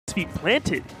feet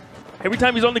planted. Every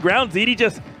time he's on the ground, ZD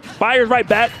just fires right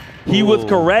back. He was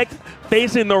correct,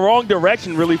 facing the wrong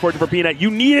direction, really fortunate for Peanut.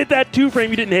 You needed that 2-frame,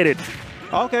 you didn't hit it.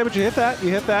 Okay, but you hit that. You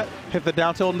hit that. Hit the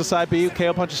down tilt into side B.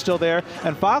 KO punch is still there.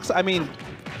 And Fox, I mean,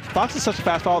 Fox is such a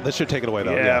fast follower. This should take it away,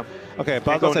 though. Yeah. Okay,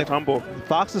 but I was going to say, combo.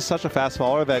 Fox is such a fast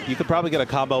follower that you could probably get a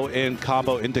combo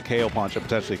into KO punch and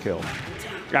potentially kill.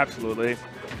 Absolutely.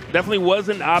 Definitely was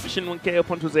an option when KO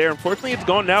punch was there. Unfortunately, it's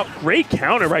gone now. Great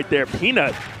counter right there,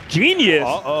 Peanut. Genius.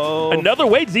 Uh-oh. Another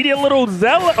way, ZD a little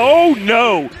zealot. Oh,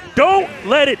 no. Don't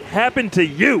let it happen to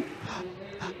you.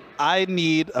 I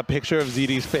need a picture of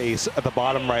ZD's face at the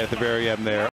bottom right at the very end there.